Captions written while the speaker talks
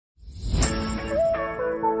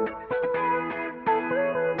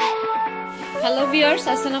Hello viewers,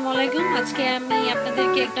 আসসালামু আলাইকুম। আজকে আমি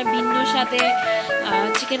আপনাদেরকে একটা ভিন্ন স্বাদে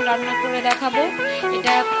চিকেন রান্না করে দেখাবো।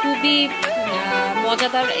 এটা খুবই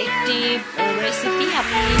মজাদার একটি রেসিপি।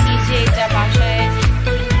 আমি নিজে এটা বাসায়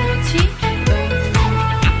তৈরি করেছি এবং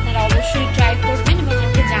আপনারা অবশ্যই ট্রাই করবেন এবং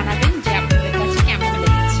আমাকে জানাবেন যে আপনাদের কাছে কেমন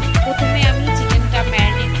লেগেছে। প্রথমে আমি চিকেনটা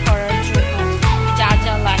ম্যারিনেট করার জন্য যা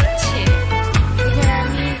যা লাগছে, এখানে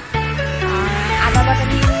আমি আদা বাটা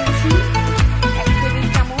নিয়ে নিয়েছি 1 টেবিল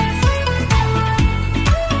চামচ,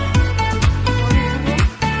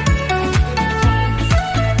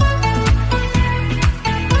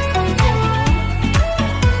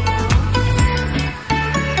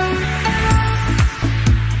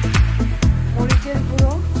 মরিচের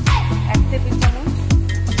গুঁড়ো 1 টেবিল চামচ,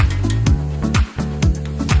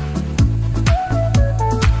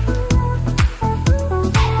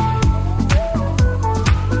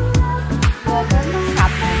 লবণ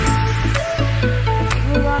স্বাদ মতো।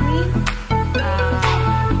 এগুলো আমি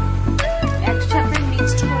একসাথে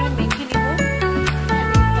মিক্সড করে মেখে নিব।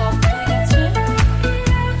 টক দই আছে,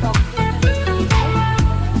 টক দইটা দিয়ে দিব।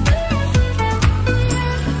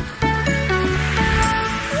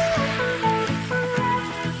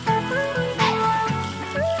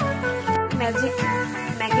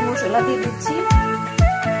 ম্যাগি মশলা দিয়ে দিচ্ছি।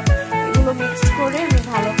 এগুলো মিক্সড করে আমি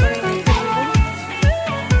ভালো করে মেখে নেব।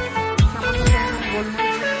 সামান্য পরিমাণ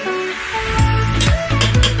গোলমরিচ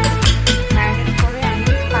ম্যারিনেট করে আমি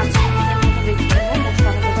 5 মিনিটের মতো রেখে দেবো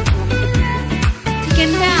মশলাটা ভালো মতো দিয়ে।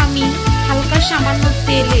 চিকেনটা আমি হালকা সামান্য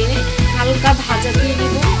তেলে হালকা ভাজা দিয়ে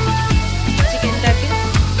নেব চিকেনটাকে।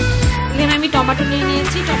 এখানে আমি টমেটো নিয়ে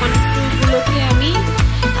নিয়েছি। টমেটোগুলোকে আমি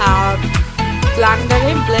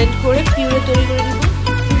ব্লেন্ডারে ব্লেন্ড করে পিউরে তৈরি করে নেব।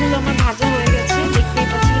 এগুলো আমার ভাজা হয়ে গেছে, দেখতেই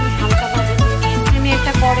পাচ্ছি। আমি হালকা ভাজা করে নিয়ে আমি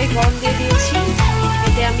একটা কড়াই গরম দিয়ে দিয়েছি।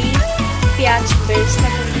 এতে আমি পেঁয়াজ বেরেস্তা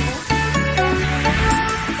করে নেব।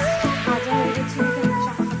 ভাজা হয়ে গেছে,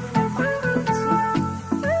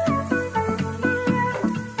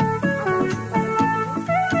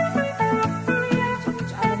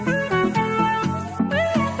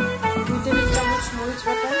 মরিচ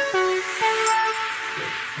বাটা,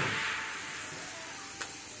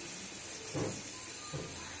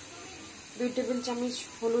 2 টেবিল চামচ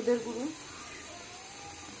হলুদের গুঁড়ো,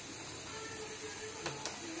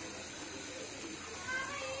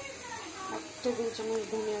 1 টেবিল চামচ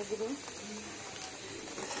ধনিয়ার গুঁড়ো।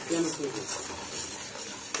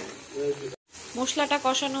 মশলাটা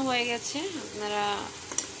কষানো হয়ে গেছে, আপনারা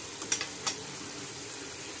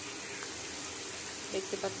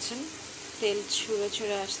দেখতে পাচ্ছেন তেল ছুঁড়ে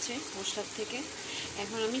ছুঁড়ে আসছে মশলার থেকে।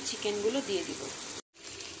 এখন আমি চিকেনগুলো দিয়ে দিব।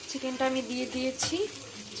 চিকেনটা আমি দিয়ে দিয়েছি।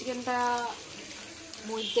 চিকেনটা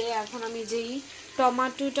মধ্যে এখন আমি যেই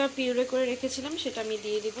টমেটোটা পিউরে করে রেখেছিলাম সেটা আমি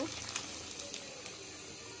দিয়ে দিব।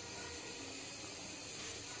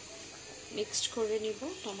 মিক্সড করে নিব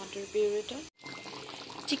টমেটোর পিউরেটা।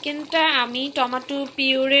 চিকেনটা আমি টমেটো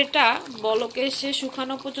পিউরেটা বলক এসে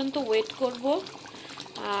শুকানো পর্যন্ত ওয়েট করব।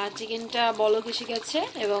 চিকেনটা বলক এসে গেছে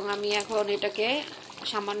এবং আমি এখন এটাকে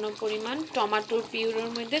সামান্য পরিমাণ টমেটোর পিউরের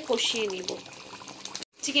মধ্যে কষিয়ে নিব।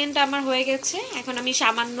 চিকেনটা আমার হয়ে গেছে। এখন আমি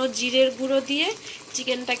সামান্য জিরের গুঁড়ো দিয়ে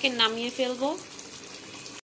চিকেনটাকে নামিয়ে ফেলবো।